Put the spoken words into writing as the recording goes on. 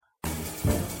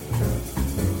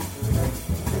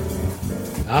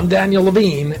I'm Daniel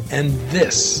Levine, and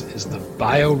this is the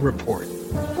Bio Report.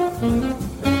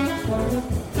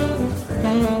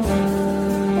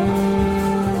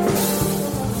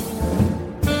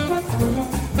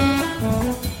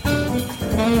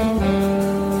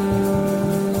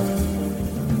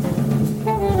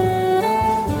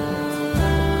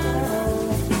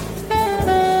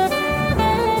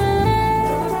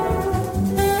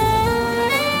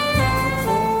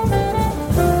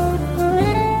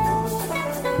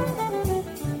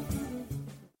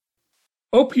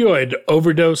 Opioid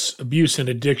overdose, abuse, and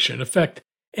addiction affect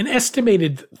an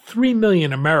estimated 3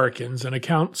 million Americans and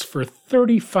accounts for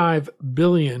 $35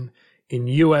 billion in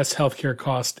U.S. healthcare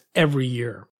costs every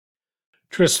year.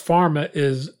 Tris Pharma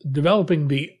is developing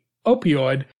the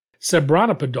opioid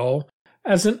Cebranopadol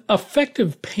as an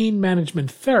effective pain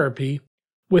management therapy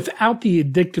without the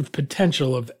addictive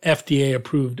potential of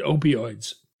FDA-approved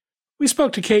opioids. We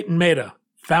spoke to Ketan Mehta,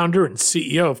 founder and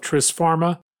CEO of Tris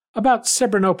Pharma, about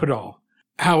Cebranopadol,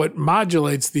 how it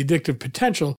modulates the addictive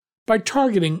potential by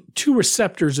targeting two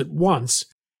receptors at once,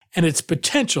 and its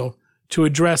potential to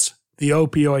address the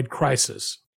opioid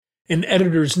crisis. An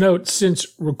editor's note: since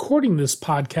recording this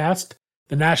podcast,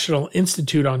 the National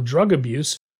Institute on Drug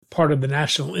Abuse, part of the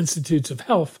National Institutes of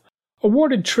Health,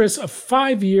 awarded Tris a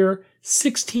 5-year,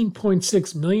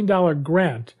 $16.6 million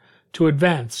grant to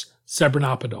advance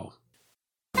Cebranopadol.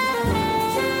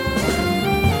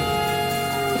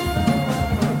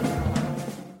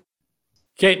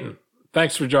 Ketan,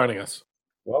 thanks for joining us.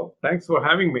 Well, thanks for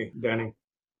having me, Danny.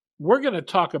 We're going to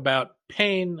talk about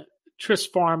pain, Tris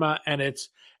Pharma, and its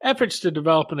efforts to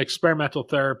develop an experimental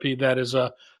therapy that is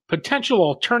a potential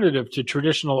alternative to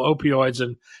traditional opioids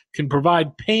and can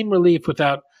provide pain relief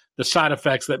without the side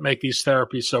effects that make these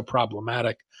therapies so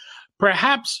problematic.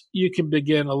 Perhaps you can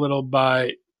begin a little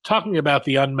by talking about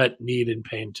the unmet need in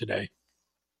pain today.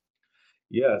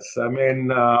 Yes,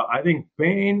 I think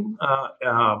pain,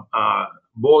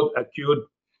 both acute,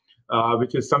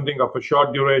 which is something of a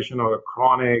short duration, or a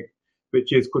chronic,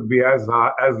 which could be as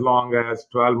long as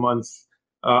 12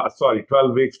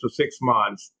 weeks to 6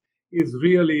 months, is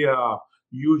really a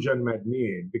huge unmet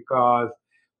need, because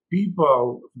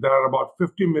there are about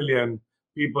 50 million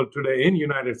people today in the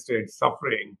United States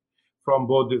suffering from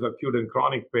both this acute and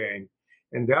chronic pain,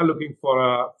 and they're looking for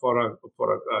a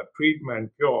treatment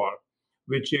cure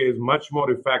which is much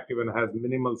more effective and has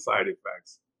minimal side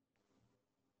effects.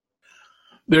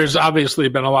 There's obviously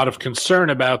been a lot of concern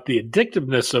about the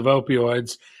addictiveness of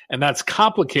opioids, and that's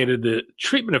complicated the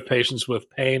treatment of patients with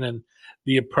pain and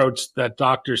the approach that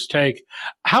doctors take.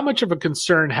 How much of a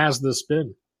concern has this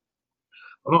been?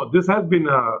 No, this has been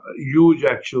a huge,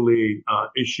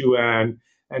 issue, and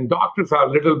doctors are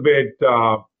a little bit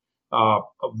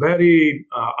very,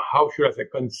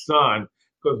 concerned,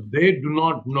 because they do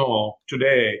not know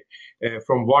today,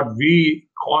 from what we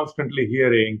constantly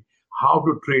hearing, how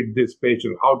to treat this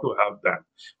patient, how to help them.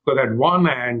 Because at one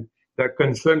end, they're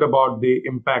concerned about the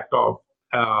impact of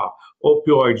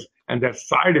opioids and their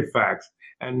side effects,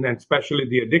 and then especially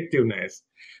the addictiveness.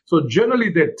 So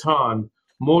generally, they turn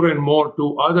more and more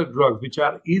to other drugs, which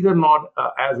are either not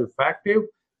as effective,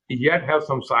 yet have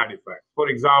some side effects. For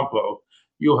example,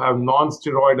 you have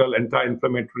non-steroidal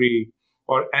anti-inflammatory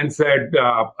or NSAID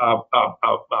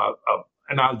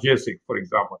analgesic, for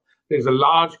example. There's a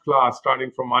large class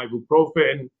starting from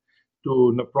ibuprofen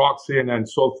to naproxen and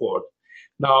so forth.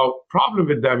 Now, problem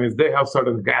with them is they have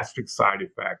certain gastric side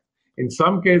effects. In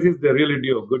some cases, they really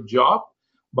do a good job,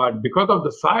 but because of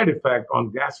the side effect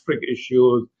on gastric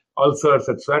issues, ulcers,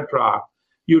 etc.,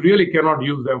 you really cannot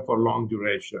use them for long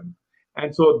duration.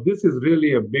 And so this is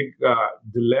really a big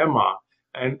dilemma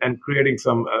and creating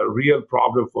some real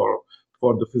problem for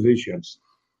the physicians.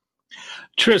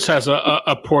 Tris has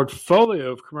a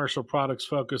portfolio of commercial products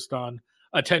focused on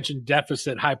attention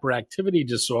deficit hyperactivity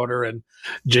disorder and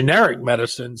generic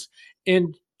medicines.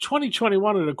 In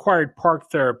 2021, it acquired Park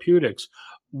Therapeutics.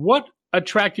 What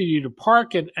attracted you to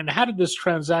Park, and how did this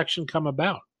transaction come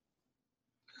about?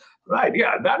 Right,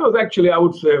 yeah, that was actually, I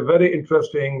would say, a very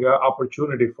interesting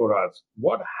opportunity for us.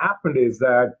 What happened is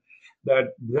that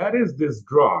is this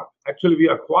drug. Actually, we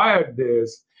acquired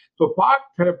this. So Park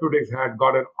Therapeutics had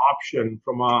got an option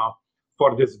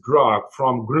for this drug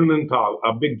from Grünenthal,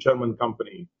 a big German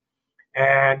company.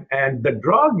 And the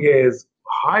drug is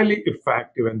highly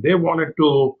effective, and they wanted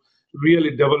to really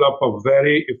develop a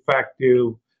very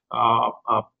effective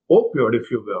opioid, if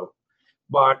you will.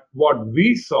 But what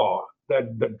we saw,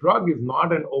 that the drug is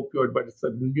not an opioid, but it's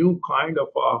a new kind of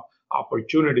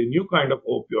opportunity, new kind of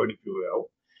opioid, if you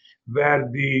will, where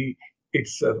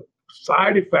its a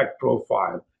side effect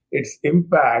profile, its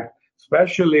impact,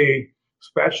 especially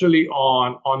especially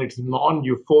on its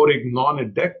non-euphoric,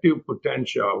 non-addictive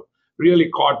potential, really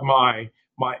caught my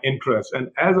interest. And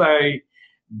as I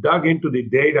dug into the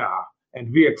data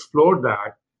and we explored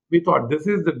that, we thought this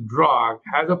is the drug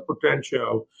has a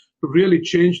potential to really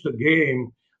change the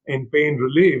game in pain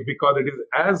relief because it is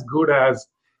as good as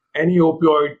any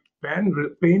opioid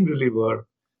pain reliever.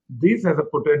 This has a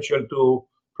potential to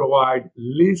provide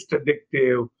least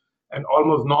addictive and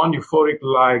almost non-euphoric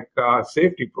like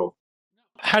safety profile.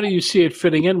 How do you see it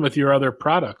fitting in with your other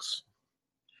products?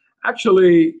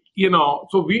 Actually,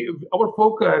 so our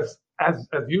focus, as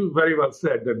you very well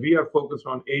said, that we are focused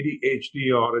on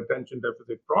ADHD or attention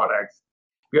deficit products.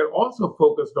 We are also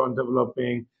focused on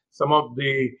developing some of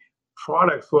the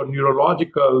products for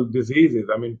neurological diseases.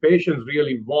 I mean, patients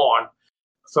really want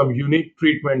some unique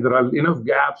treatment. There are enough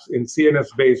gaps in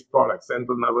CNS-based products,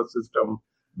 central nervous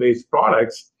system-based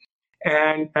products,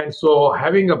 and so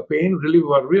having a pain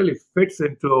reliever really fits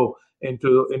into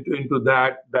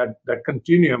that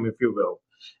continuum, if you will,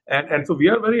 and so we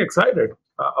are very excited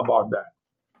about that.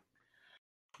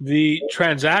 The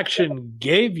transaction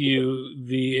gave you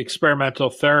the experimental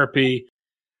therapy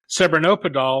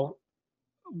Cebranopadol.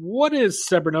 What is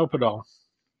Cebranopadol?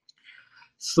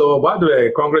 So, by the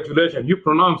way, congratulations. You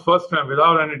pronounced first time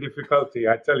without any difficulty.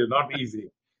 I tell you, not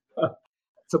easy.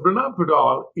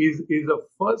 Cebranopadol is a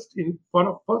first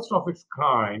of its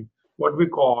kind, what we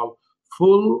call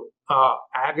full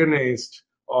agonist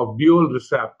of dual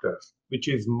receptors, which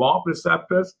is MOP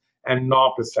receptors and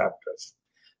NOP receptors.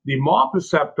 The MOP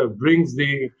receptor brings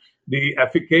the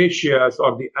efficacious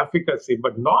or the efficacy,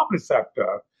 but NOP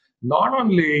receptor not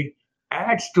only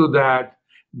adds to that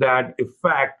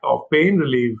effect of pain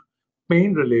relief,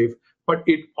 but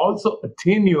it also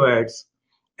attenuates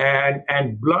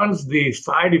and blunts the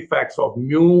side effects of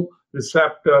mu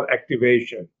receptor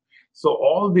activation. So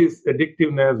all this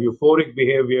addictiveness, euphoric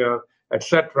behavior,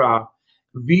 etc.,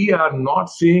 we are not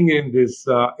seeing in this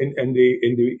in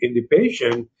the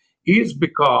patient is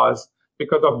because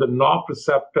of the NOP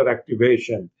receptor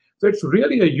activation. So it's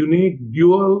really a unique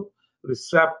dual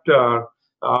receptor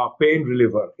pain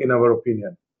reliever, in our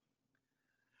opinion.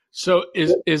 So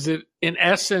is it in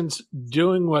essence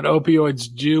doing what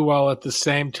opioids do while at the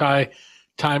same time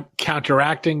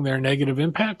counteracting their negative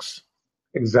impacts?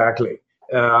 Exactly.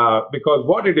 Because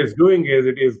what it is doing is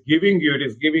it is giving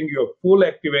you a full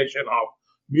activation of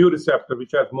mu receptor,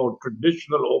 which has more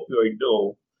traditional opioid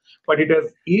do, but it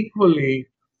has equally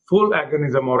full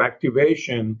agonism or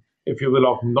activation, if you will,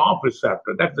 of NOP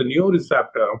receptor. That's the new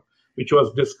receptor, which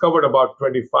was discovered about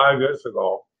 25 years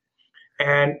ago.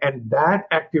 And that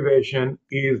activation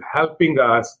is helping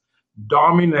us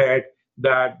dominate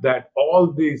that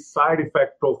all the side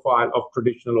effect profile of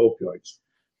traditional opioids.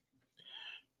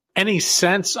 Any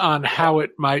sense on how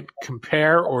it might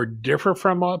compare or differ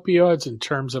from opioids in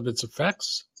terms of its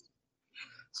effects?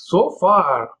 So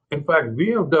far, in fact, we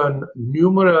have done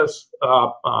numerous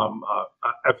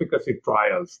efficacy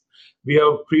trials. We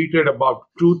have treated about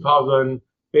 2,000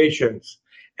 patients.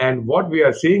 And what we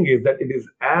are seeing is that it is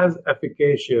as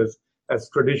efficacious as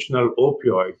traditional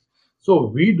opioids. So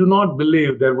we do not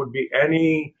believe there would be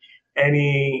any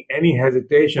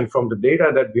hesitation from the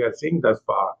data that we are seeing thus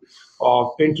far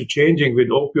of interchanging with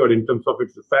opioid in terms of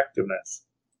its effectiveness.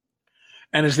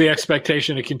 And is the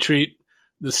expectation it can treat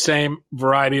the same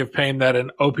variety of pain that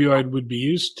an opioid would be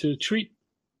used to treat?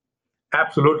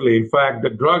 Absolutely. In fact,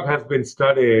 the drug has been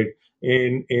studied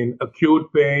in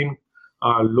acute pain,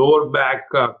 lower back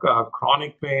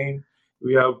chronic pain.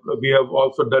 We have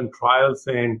also done trials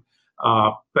in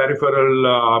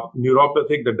peripheral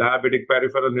neuropathic, the diabetic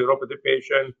peripheral neuropathy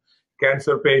patient,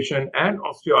 cancer patient, and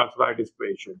osteoarthritis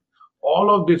patient.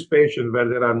 All of these patients where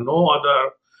there are no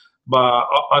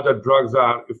other drugs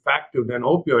are effective than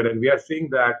opioid, and we are seeing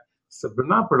that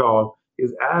Cebranopadol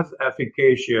is as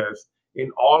efficacious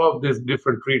in all of these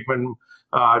different treatment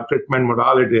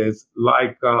modalities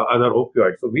like other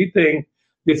opioids. So we think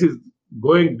this has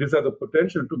the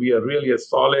potential to be a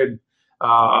solid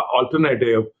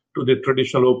alternative to the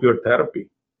traditional opioid therapy.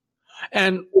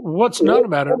 And what's known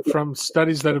about it from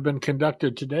studies that have been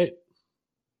conducted to date?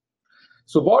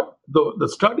 So what the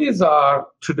studies are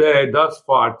today thus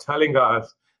far telling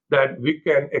us that we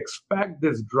can expect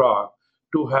this drug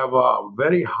to have a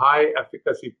very high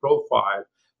efficacy profile,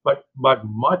 but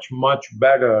much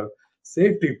better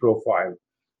safety profile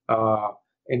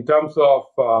in terms of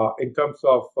the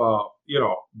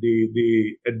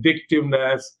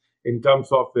addictiveness, in terms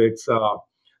of its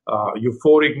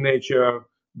euphoric nature,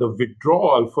 the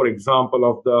withdrawal, for example,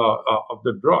 of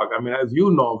the drug. I mean, as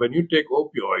you know, when you take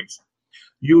opioids,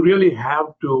 you really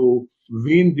have to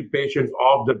wean the patients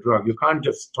off the drug. You can't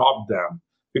just stop them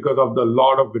because of the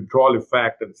lot of withdrawal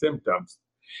effect and symptoms.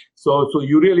 So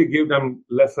you really give them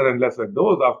lesser and lesser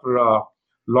dose after a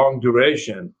long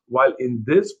duration. While in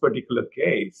this particular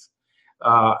case,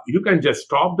 you can just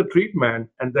stop the treatment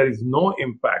and there is no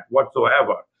impact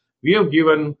whatsoever.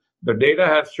 The data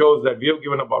has shows that we have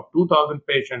given about 2,000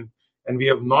 patients and we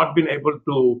have not been able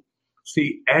to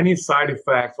see any side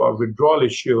effects or withdrawal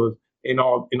issues in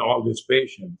all these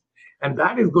patients. And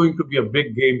that is going to be a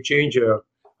big game changer,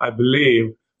 I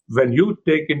believe, when you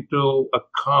take into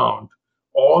account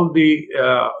all the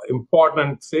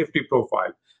important safety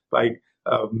profiles like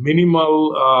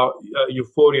minimal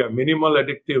euphoria, minimal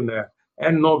addictiveness,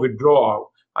 and no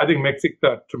withdrawal. I think makes it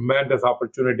a tremendous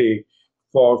opportunity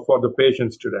for the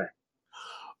patients today.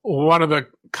 One of the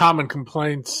common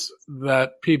complaints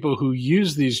that people who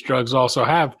use these drugs also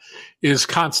have is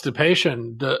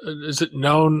constipation. Is it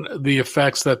known the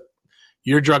effects that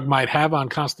your drug might have on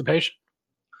constipation?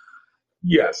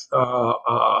 Yes,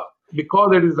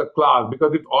 because it is a class,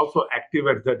 because it also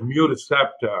activates that mu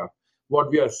receptor. What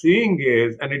we are seeing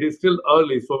is, and it is still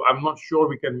early, so I'm not sure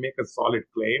we can make a solid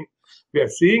claim. We are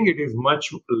seeing it is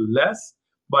much less,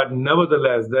 but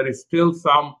nevertheless, there is still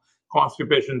some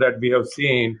constipation that we have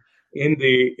seen in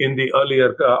the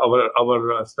earlier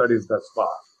our studies thus far.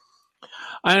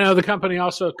 I know the company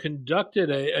also conducted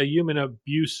a human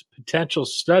abuse potential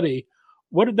study.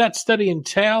 What did that study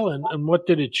entail, and what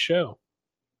did it show?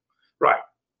 Right.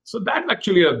 So that's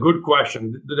actually a good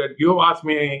question. That you asked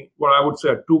me what I would say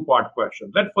a two-part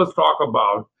question. Let's first talk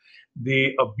about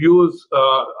the abuse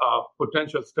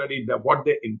potential study, that what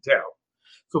they entail.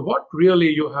 So what really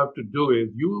you have to do is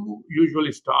you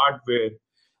usually start with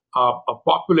a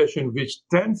population which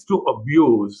tends to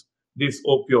abuse this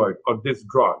opioid or these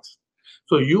drugs.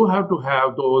 So you have to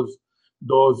have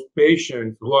those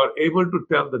patients who are able to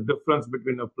tell the difference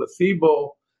between a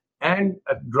placebo and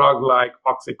a drug like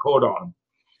oxycodone.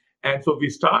 And so we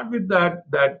start with that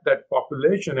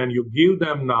population, and you give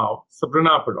them now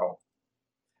Cebranopadol.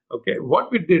 Okay, what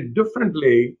we did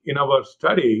differently in our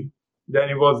study then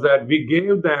it was that we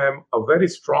gave them a very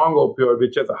strong opioid,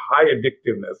 which has a high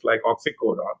addictiveness, like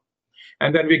oxycodone.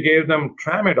 And then we gave them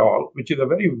tramadol, which is a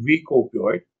very weak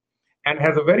opioid and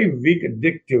has a very weak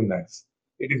addictiveness.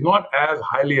 It is not as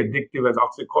highly addictive as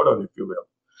oxycodone, if you will.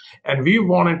 And we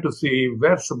wanted to see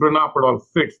where Cebranopadol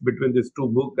fits between these two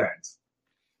bookends.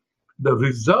 The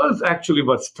results actually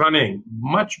were stunning,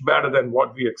 much better than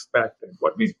what we expected.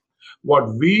 What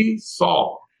we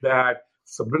saw that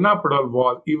Cebranopadol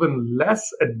was even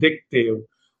less addictive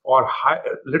or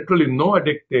literally no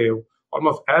addictive,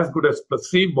 almost as good as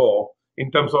placebo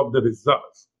in terms of the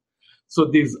results. So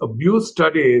these abuse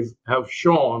studies have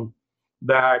shown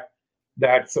that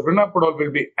Cebranopadol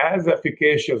will be as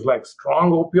efficacious like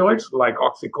strong opioids like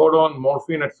oxycodone,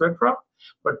 morphine, etc.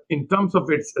 But in terms of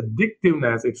its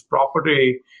addictiveness, its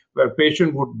property where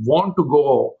patient would want to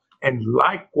go and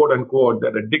like, quote unquote,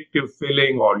 that addictive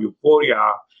feeling or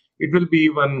euphoria, it will be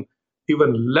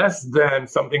even less than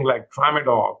something like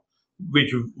tramadol,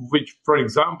 which for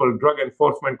example, drug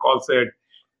enforcement calls it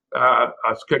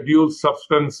a scheduled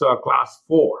substance class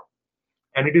 4.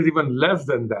 And it is even less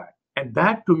than that. And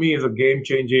that to me is a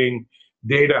game-changing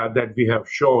data that we have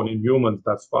shown in humans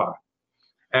thus far.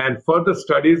 And further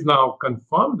studies now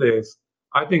confirm this.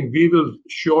 I think we will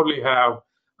surely have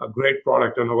a great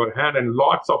product on our hand, and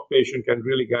lots of patients can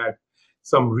really get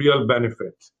some real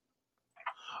benefits.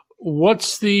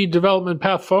 What's the development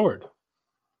path forward?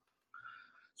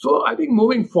 So I think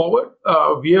moving forward,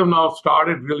 we have now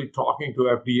started really talking to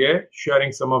FDA,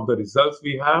 sharing some of the results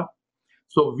we have.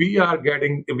 So we are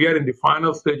in the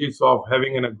final stages of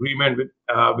having an agreement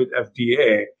with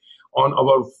FDA on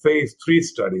our phase 3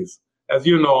 studies. As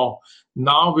you know,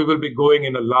 now we will be going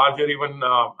in a larger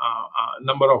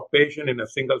number of patients in a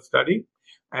single study.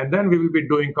 And then we will be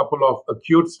doing a couple of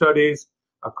acute studies,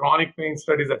 chronic pain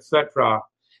studies, etc.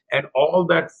 And all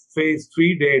that phase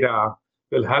 3 data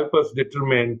will help us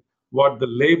determine what the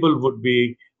label would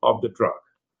be of the drug.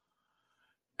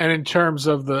 And in terms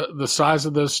of the size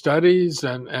of those studies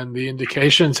and the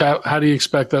indications, how do you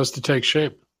expect those to take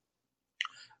shape?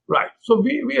 Right. So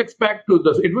we expect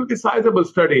it will be a sizable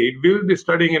study. We will be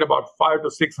studying in about 500 to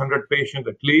 600 patients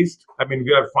at least. I mean,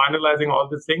 we are finalizing all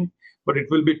this thing, but it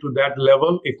will be to that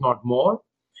level, if not more.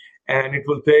 And it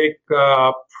will take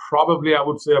probably, I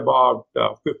would say, about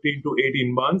 15 to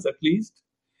 18 months at least.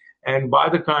 And by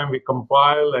the time we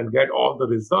compile and get all the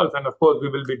results, and of course, we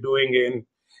will be doing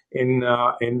in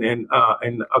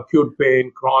acute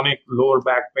pain, chronic lower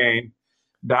back pain,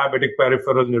 diabetic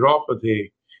peripheral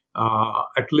neuropathy,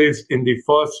 at least in the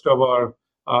first of our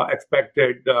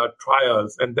expected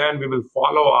trials. And then we will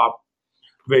follow up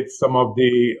with some of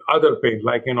the other pain,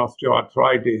 like in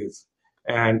osteoarthritis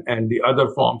and the other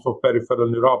forms of peripheral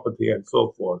neuropathy and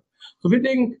so forth. So we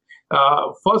think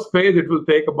first phase, it will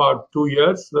take about 2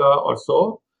 years or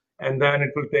so, and then it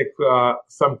will take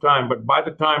some time. But by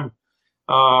the time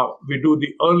we do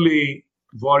the early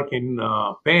work in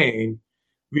pain,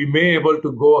 we may able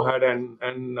to go ahead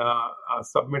and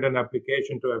submit an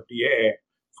application to FDA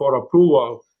for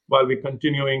approval while we're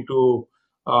continuing to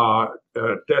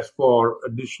test for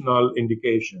additional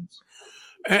indications.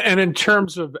 And in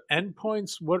terms of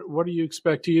endpoints, what do you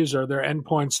expect to use? Are there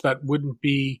endpoints that wouldn't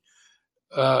be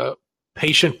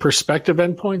patient perspective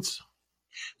endpoints?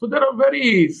 So there are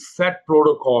very set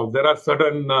protocols. There are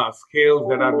certain scales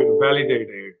that have been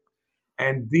validated,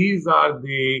 and these are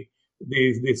the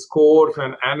scores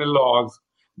and analogs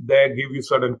that give you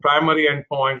certain primary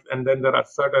endpoints, and then there are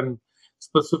certain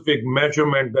specific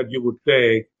measurements that you would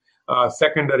take,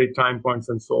 secondary time points,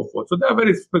 and so forth. So there are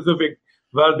very specific,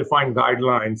 well-defined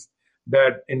guidelines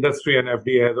that industry and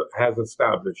FDA has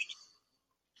established.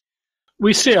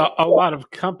 We see a lot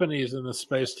of companies in the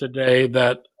space today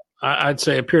that I'd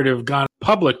say appear to have gone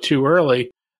public too early.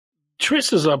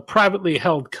 Tris is a privately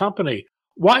held company.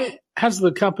 Why has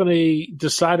the company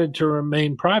decided to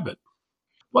remain private?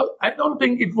 Well, I don't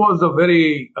think it was a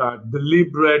very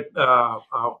deliberate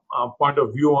point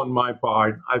of view on my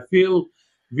part. I feel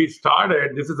this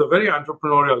is a very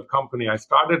entrepreneurial company. I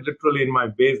started literally in my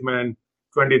basement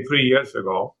 23 years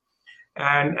ago.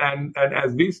 And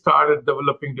as we started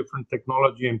developing different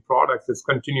technology and products, it's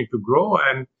continued to grow,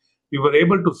 and we were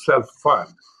able to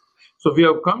self-fund. So we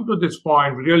have come to this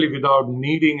point really without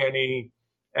needing any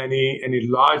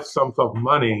large sums of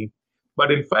money.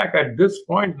 But in fact, at this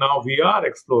point now, we are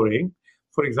exploring.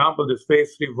 For example, this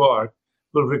phase 3 work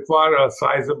will require a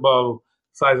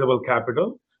sizable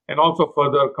capital and also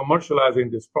further commercializing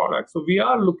this product. So we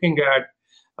are looking at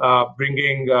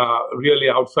bringing really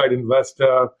outside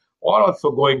investor or also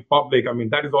going public. I mean,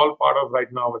 that is all part of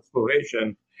right now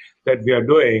exploration that we are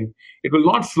doing. It will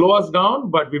not slow us down,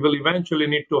 but we will eventually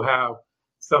need to have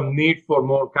some need for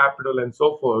more capital and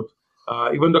so forth.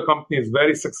 Even the company is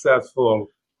very successful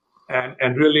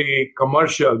and really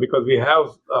commercial because we have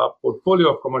a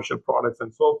portfolio of commercial products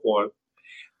and so forth.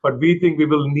 But we think we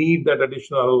will need that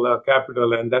additional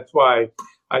capital, and that's why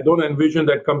I don't envision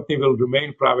that company will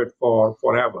remain private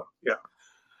forever. Yeah.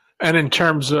 And in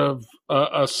terms of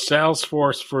a sales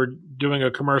force for doing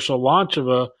a commercial launch of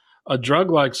a drug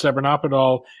like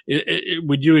Cebranopadol,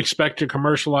 would you expect to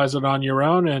commercialize it on your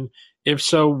own? And if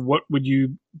so, what would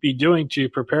you be doing to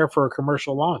prepare for a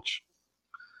commercial launch?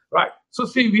 Right. So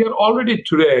see, we are already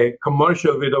today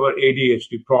commercial with our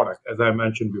ADHD product, as I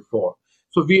mentioned before.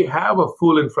 So we have a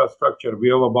full infrastructure. We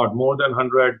have about more than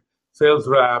 100 sales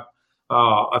rep,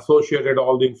 associated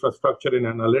all the infrastructure in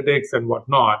analytics and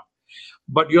whatnot.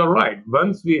 But you're right.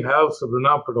 Once we have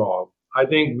Cebranopadol, I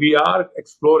think we are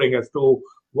exploring as to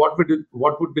what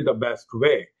would be the best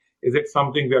way. Is it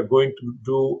something we are going to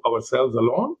do ourselves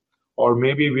alone? Or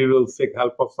maybe we will seek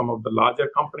help of some of the larger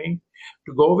company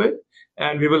to go with.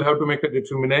 And we will have to make a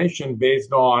determination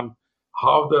based on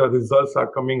how the results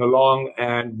are coming along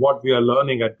and what we are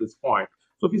learning at this point.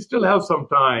 So we still have some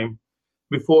time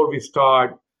before we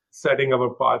start setting our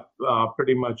path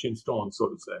pretty much in stone, so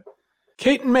to say.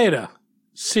 Ketan Mehta,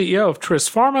 CEO of Tris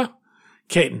Pharma.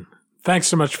 Ketan, thanks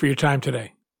so much for your time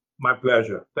today. My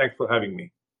pleasure. Thanks for having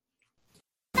me.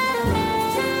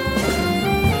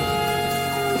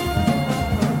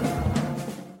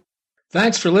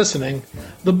 Thanks for listening.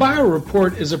 The Bio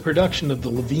Report is a production of the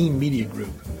Levine Media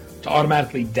Group. To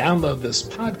automatically download this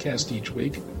podcast each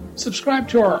week, subscribe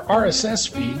to our RSS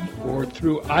feed or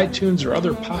through iTunes or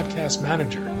other podcast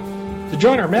manager. To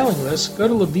join our mailing list, go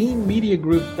to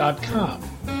levinemediagroup.com.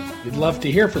 We'd love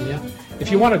to hear from you. If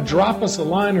you want to drop us a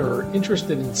line or are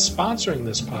interested in sponsoring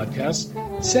this podcast,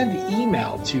 send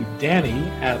email to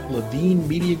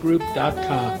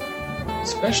danny@levinemediagroup.com.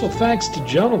 Special thanks to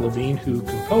Jonah Levine, who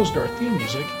composed our theme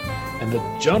music, and the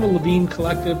Jonah Levine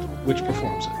Collective, which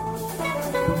performs it.